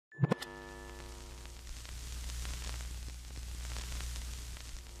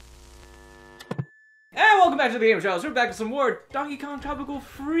back to the TheGamerTrials. We're back with some more Donkey Kong Tropical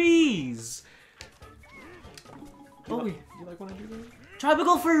Freeze. You like when I do that?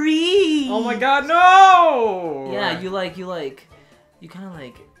 Tropical Freeze! Oh my god, no! Yeah, you kind of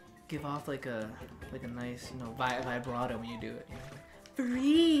like give off like a nice, vibrato when you do it.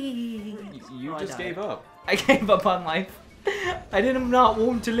 Freeze! You just gave up. I gave up on life. I did not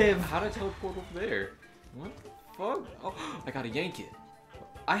want to live. How did I teleport over there? What the fuck? Oh, I gotta yank it.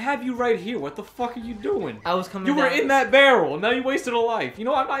 I have you right here. What the fuck are you doing? I was coming. You were in that barrel, and now you wasted a life. You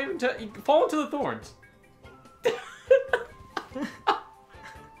know, I'm not even. You fall into the thorns.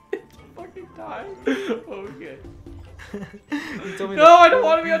 Fucking die. Okay. You told me no, I don't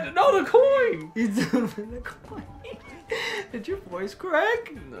want to be under. No, the coin. You told me the coin. Did your voice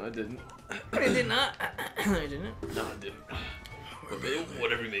crack? No, it didn't. It did not. It didn't. No, it didn't.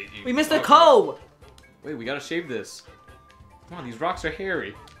 Whatever made you. We missed the co. Wait, we gotta shave this. Come on, these rocks are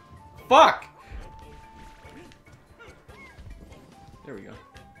hairy. Fuck! There we go.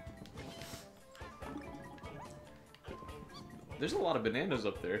 There's a lot of bananas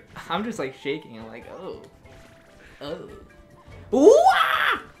up there. I'm just like shaking. I'm like, oh. Ooh!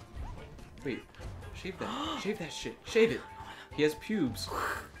 Ah! Wait, shave that. Shave that shit. Shave it. He has pubes.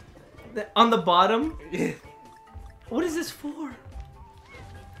 On the bottom? Yeah. What is this for?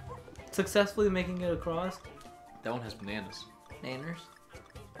 Successfully making it across? That one has bananas. Nanners.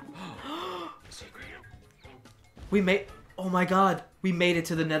 Secret. We made. Oh my god. We made it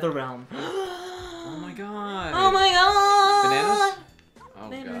to the Nether Realm. Oh my god. Oh my god. Bananas? Oh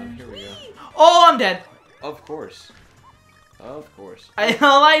Bananas. god, here we go. Oh, I'm dead. Of course. Of course.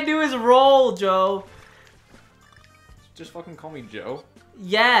 All I do is roll, Joe. Just fucking call me Joe.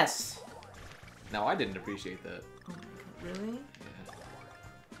 Yes. Now I didn't appreciate that. Oh my god, really?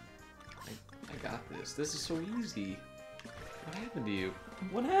 Yeah. I got this. This is so easy. What happened to you?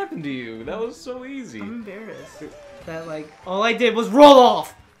 What happened to you? That was so easy. I'm embarrassed. That like all I did was roll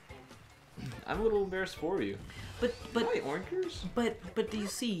off. I'm a little embarrassed for you. But Wait, oinkers? But do you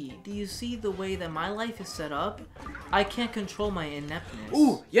see the way that my life is set up? I can't control my ineptness.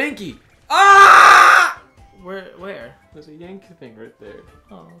 Ooh, Yankee! Ah! Where? There's a Yankee thing right there.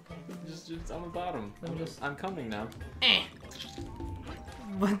 Oh, okay. Just on the bottom. I'm coming now. Eh.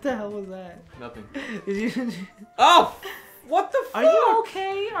 What the hell was that? Nothing. Did you? Oh! What the fuck? Are you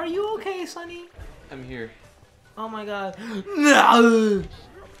okay? Are you okay, Sonny? I'm here. Oh my god. No!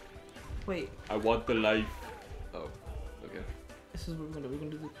 Wait. I want the life. Oh, okay. This is what we're gonna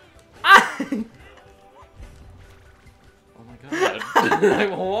do. Ah! Oh my god. I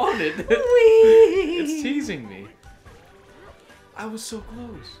want it. Whee! It's teasing me. I was so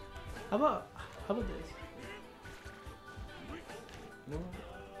close. How about this? No.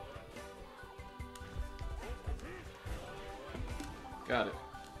 Got it.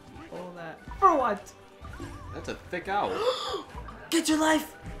 All that. For what? That's a thick owl. Get your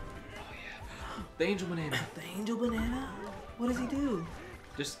life! Oh yeah. The angel banana. The angel banana? What does he do?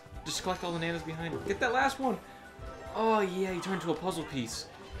 Just collect all the bananas behind him. Get that last one. Oh yeah, he turned into a puzzle piece.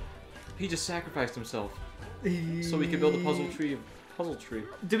 He just sacrificed himself so we could build a puzzle tree.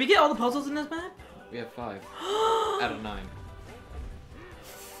 Did we get all the puzzles in this map? We have 5 out of 9.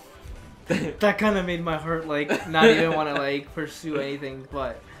 That kind of made my heart like not even want to like pursue anything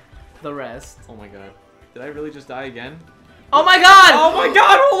but the rest. Oh my god. Did I really just die again? Oh my god! Oh my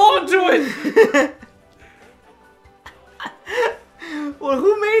god, hold on to it! Well,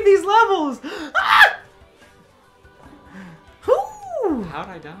 who made these levels? Ah! Who? How'd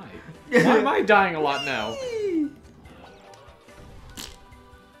I die? Why am I dying a lot now?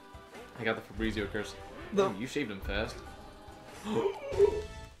 I got the Fabrizio curse. Oh, you shaved him fast. No.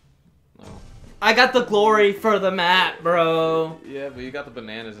 I got the glory for the map, bro. Yeah, but you got the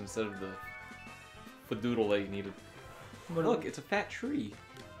bananas instead of the fadoodle that you needed. But look, it's a fat tree.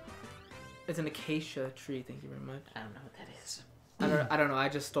 It's an acacia tree. Thank you very much. I don't know what that is. I don't know. I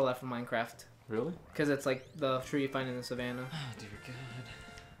just stole that from Minecraft. Really? Because it's like the tree you find in the savannah. Oh, dear God.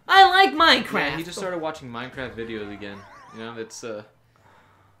 I like Minecraft. Yeah, he just started watching Minecraft videos again. You know, it's a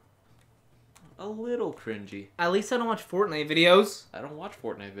little cringy. At least I don't watch Fortnite videos. I don't watch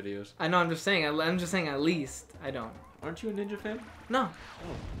Fortnite videos. I know. I'm just saying. I'm just saying. At least I don't. Aren't you a Ninja fan? No.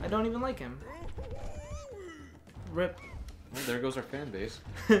 Oh. I don't even like him. Rip. Well, there goes our fan base.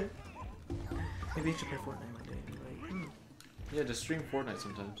 Maybe you should play Fortnite one day. Like, Yeah, just stream Fortnite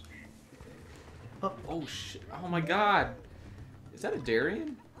sometimes. Oh shit! Oh my god! Is that a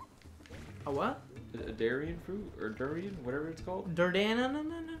durian? A what? A durian fruit or durian, whatever it's called. Durdana?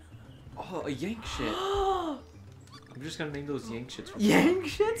 No. Oh, a yank shit. I'm just gonna name those yank shits. Yank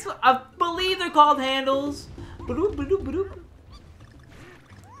shits? I believe they're called handles. Badoop, badoop, badoop.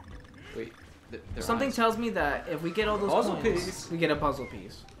 Wait. Their Something eyes. tells me that if we get all those Puzzle coins, piece. we get a puzzle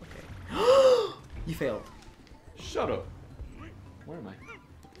piece. Okay. You failed. Shut up. Where am I?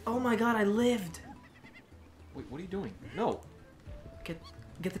 Oh my god, I lived. Wait, what are you doing? No. Get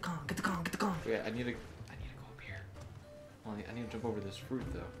the con, get the con, get the con. Yeah, I need to go up here. Well, I need to jump over this fruit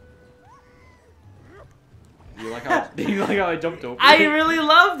though. Do you like how I jumped over? I really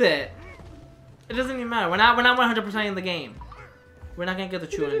loved it. It doesn't even matter. We're not 100% in the game. We're not gonna get the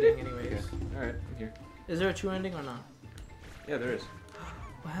true ending anyways. Okay. All right, I'm here. Is there a true ending or not? Yeah, there is.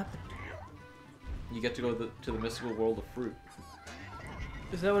 What happened? You get to go to the mystical world of fruit.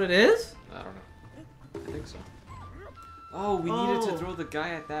 Is that what it is? I don't know. I think so. Oh, we needed to throw the guy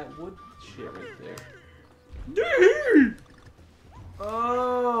at that wood shit right there.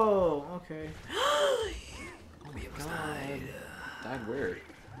 Oh, okay. We almost died. Died where?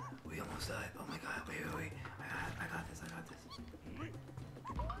 We almost died. Oh my god, wait. I got this.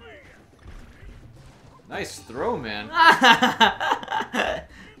 Nice throw, man.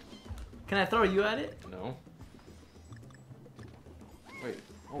 Can I throw you at it? No. Wait.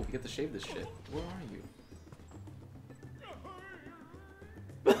 Oh, we get to shave this shit. Where are you?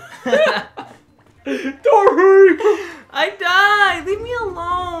 Don't hurry! I died! Leave me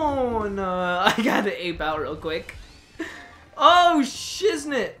alone! I gotta ape out real quick. Oh,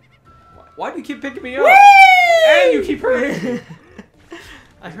 shiznit! Why do you keep picking me up? Whee! And you keep hurting me!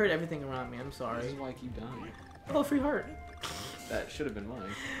 I heard everything around me, I'm This sorry. is why I keep dying. Oh, free heart. That should have been mine.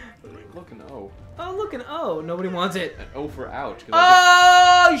 Look, an O. Oh, look, an O. Nobody wants it. An O for ouch. 'Cause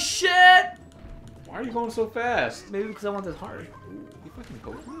Oh, shit! why are you going so fast? Maybe because I want this heart. Ooh, you fucking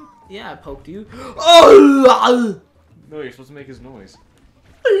poked me? Yeah, I poked you. Oh! No, you're supposed to make his noise.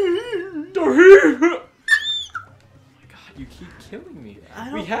 God, you keep killing me.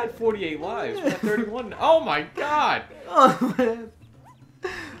 We had 48 lives. We had 31. Oh my god! Oh, man.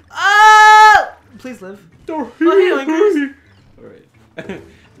 Ah! Please live. Oh, hey, Linkers. Alright.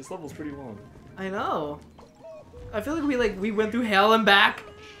 This level's pretty long. I know. I feel like we went through hell and back.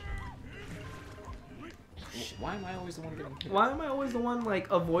 Why am I always the one getting hit? Why am I always the one like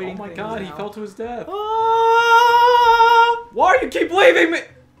avoiding? Oh my things god, he now? fell to his death. Oh! Why do you keep leaving me?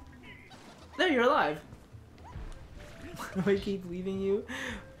 There, you're alive. Why do I keep leaving you?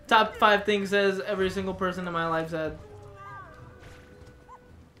 Top 5 things says every single person in my life said.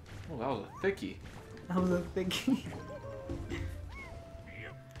 Oh, that was a thickie. I was thinking.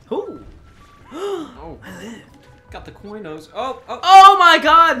 Ooh. Oh, I lived. got the coinos. Oh, oh. Oh my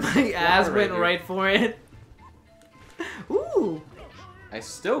god! My ass right went here. right for it. Ooh. I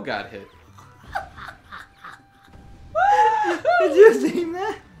still got hit. Did you see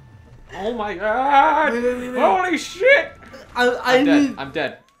that? Oh my god! Wait. Holy shit! I'm dead. need... I'm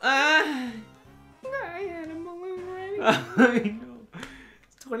dead. I had a balloon ready. I know.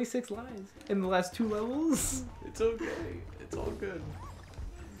 26 lives in the last 2 levels. It's okay. It's all good.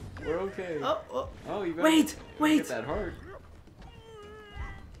 We're okay. Oh. Oh, you better Wait. get that heart.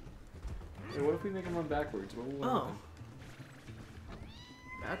 Hey, what if we make him run backwards? What will happen?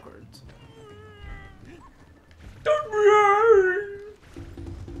 Backwards.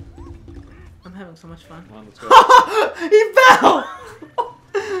 I'm having so much fun. Come on, let's go. He fell!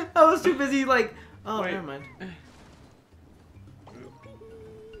 I was too busy like, oh, Wait. never mind.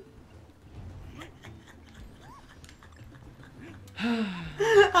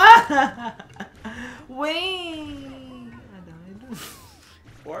 Wait! I died.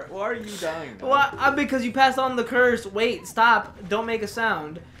 Why are you dying now? Well, because you passed on the curse. Wait, stop. Don't make a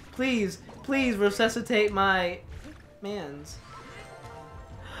sound. Please resuscitate my mans.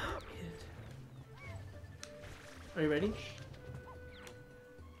 Are you ready?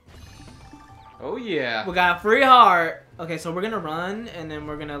 Oh yeah. We got a free heart. Okay, so we're gonna run and then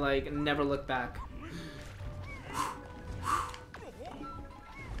we're gonna like never look back.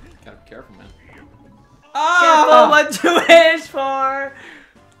 Gotta be careful, man. Careful what you wish for.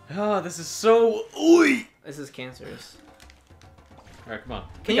 Oh, this is so ooey. This is cancerous. All right, come on.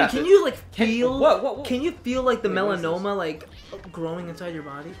 Can We you got this. you like feel? What? Can you feel like the Wait, what is this? melanoma like growing inside your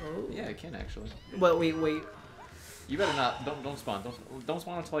body? Oh. Yeah, I can actually. Wait. You better not. Don't spawn. Don't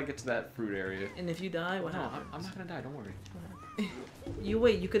spawn until I get to that fruit area. And if you die, what No, happens? I'm not gonna die. Don't worry. You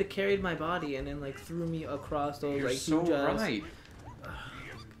wait. You could have carried my body and then like threw me across those You're like so huge ass. right.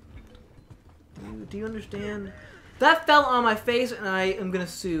 Do you understand? That fell on my face, and I am gonna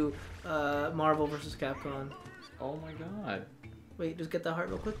sue Marvel vs. Capcom. Oh my god. Wait, just get that heart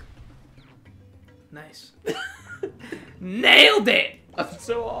real quick. Nice. Nailed it. That's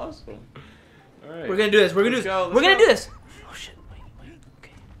so awesome. All right. We're gonna do this. We're gonna do Let's this. go, We're let's gonna go. do this. Oh shit! Wait.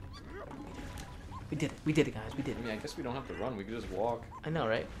 Okay. We did it. We did it, guys. We did I it. mean, I guess we don't have to run. We can just walk. I know,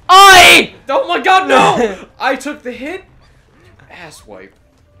 right? Oh Wait! Oh my god, no! I took the hit. Ass wipe.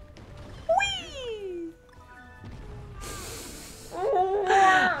 Whee!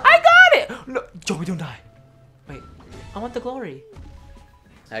 I got it! No, Joey, don't die. Wait, I want the glory.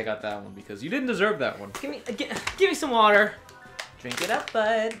 I got that one because you didn't deserve that one. Give me some water. Drink it up,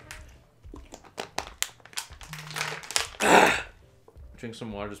 bud. Drink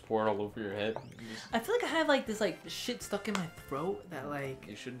some water, just pour it all over your head. I feel like I have like this like shit stuck in my throat that like...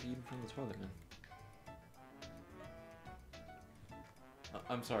 You shouldn't be eating from the toilet, man.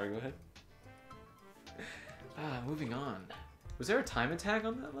 I'm sorry, go ahead. Moving on. Was there a time attack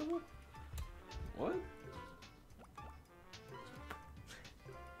on that level? What?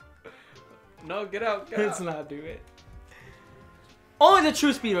 No, get out, get out. Let's not do it. Only the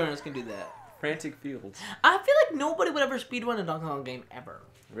true speedrunners can do that. Frantic Fields. I feel like nobody would ever speedrun a Donkey Kong game ever.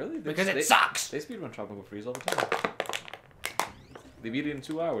 Really? Because it sucks! They speedrun Tropical Freeze all the time. They beat it in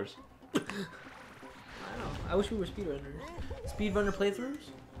 2 hours. I know. I wish we were speedrunners. Speedrunner playthroughs?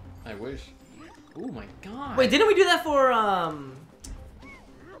 I wish. Oh my god. Wait, didn't we do that for,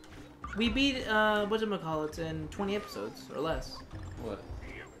 we beat, whatchamacallits in 20 episodes, or less. What?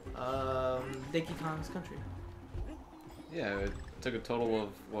 Donkey Kong's Country. Yeah, it took a total of,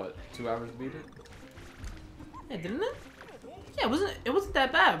 what, 2 hours to beat it? Yeah, didn't it? Yeah, it wasn't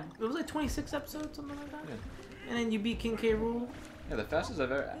that bad. It was like 26 episodes, something like that. Yeah. And then you beat King K. Rool. Yeah, the fastest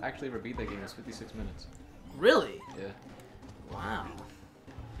I've actually ever beat that game was 56 minutes. Really? Yeah. Wow.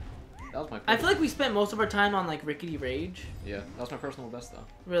 That was my I feel like we spent most of our time on like Rickety Rage. Yeah, that was my personal best though.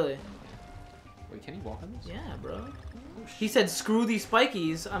 Really? Wait, can you walk on this? Yeah, bro. He said, "Screw these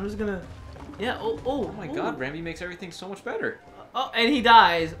spikies. I'm just gonna." Yeah. Oh my god, Rambi makes everything so much better. Oh, and he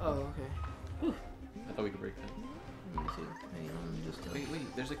dies. Oh, okay. Whew. I thought we could break that. Let me see. Hang on, let me just.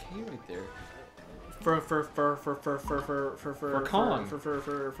 Wait, there's a K right there. For Kong.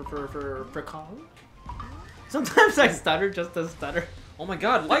 Sometimes I stutter just to stutter. Oh my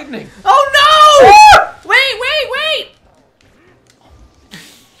god, lightning! Oh no! Wait!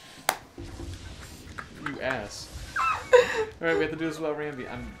 You ass. Alright, we have to do this without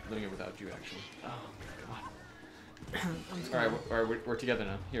Rambi. I'm doing it without you, actually. Oh, god. Alright, we're together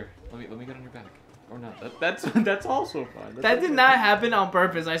now. Here, let me get on your back. Or not. That's also fine. That did not happen on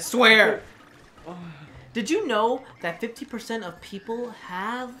purpose, I swear. Did you know that 50% of people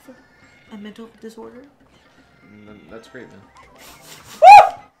have a mental disorder? That's great, man.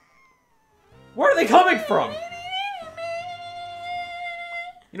 Where are they coming from?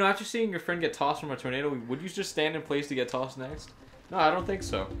 You know, after seeing your friend get tossed from a tornado, would you just stand in place to get tossed next? No, I don't think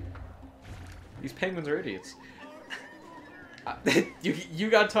so. These penguins are idiots. You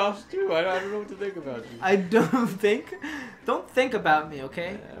got tossed too. I don't know what to think about you. I don't think about me,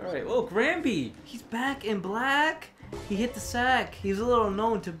 okay? Yeah, all right. Look, Rambi. He's back in black. He hit the sack. He's a little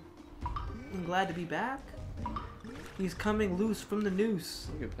known to. I'm glad to be back. He's coming loose from the noose.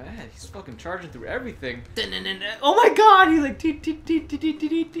 Look at that. He's fucking charging through everything. Oh my god! He's like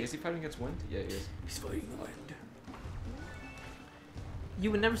Is he fighting against wind? Yeah, he is. He's fighting wind. You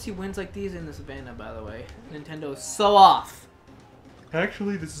would never see winds like these in the savannah, by the way. Nintendo's so off.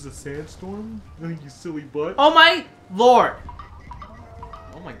 Actually, this is a sandstorm. You silly butt. Oh my lord!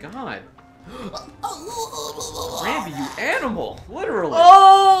 Oh my god. Rambi, you animal! Literally.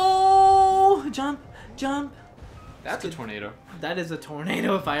 Oh! Jump. That's a tornado. That is a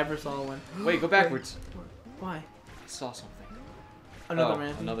tornado if I ever saw one. Wait, go backwards. Why? I saw something. Another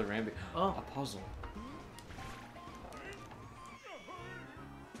Rambi. Another Rambi. Oh. A puzzle.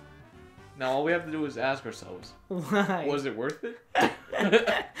 Now all we have to do is ask ourselves. Why? Was it worth it?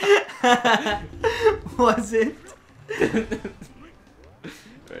 Was it?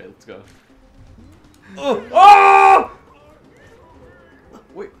 Alright, let's go. Oh!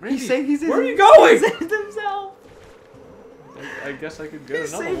 Wait, Rambi, where are you going? He saved himself. I guess I could get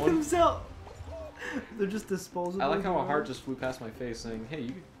another He saved one. himself. They're just disposable. I like how a heart just flew past my face saying, hey,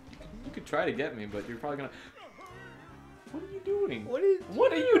 you could try to get me, but you're probably gonna... What are you doing? What are you doing?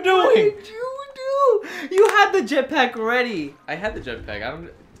 What did you do? You had the jetpack ready. I had the jetpack. I don't...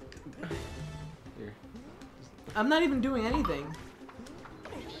 Here. I'm not even doing anything.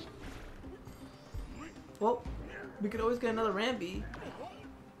 Well, we could always get another Rambi.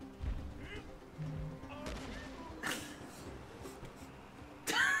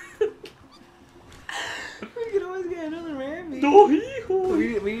 We could always get another Rambi. We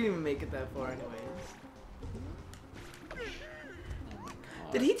didn't even make it that far anyways.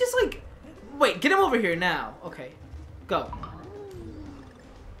 Did he just like... Wait, get him over here now. Okay. Go.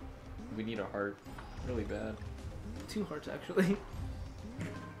 We need a heart. Really bad. 2 hearts, actually.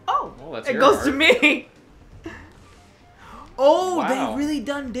 Oh! Well, that's it your goes heart. to me! Oh, Wow. they really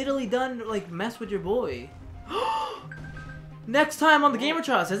diddly done like mess with your boy. Next time on the Gamer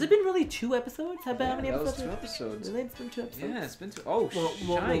Trials, has it been really 2 episodes? How many that episodes? was 2 episodes. Really, it's been 2 episodes. Yeah, it's been 2. Oh,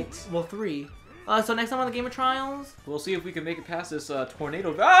 shite. Well, 3. So next time on the Gamer Trials, We'll see if we can make it past this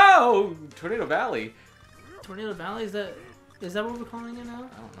tornado. Oh, Tornado Valley. Tornado Valley. Is that what we're calling it now?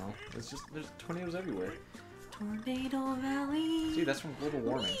 I don't know. It's just there's tornadoes everywhere. Tornado Valley. See, that's from global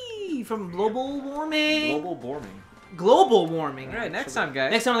warming. Whee! From global warming. Global warming. Global warming. All right, next time, guys.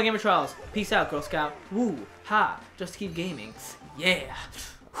 Next time on the Gamer Trials. Peace out, Girl Scout. Woo ha. Just keep gaming. Yeah.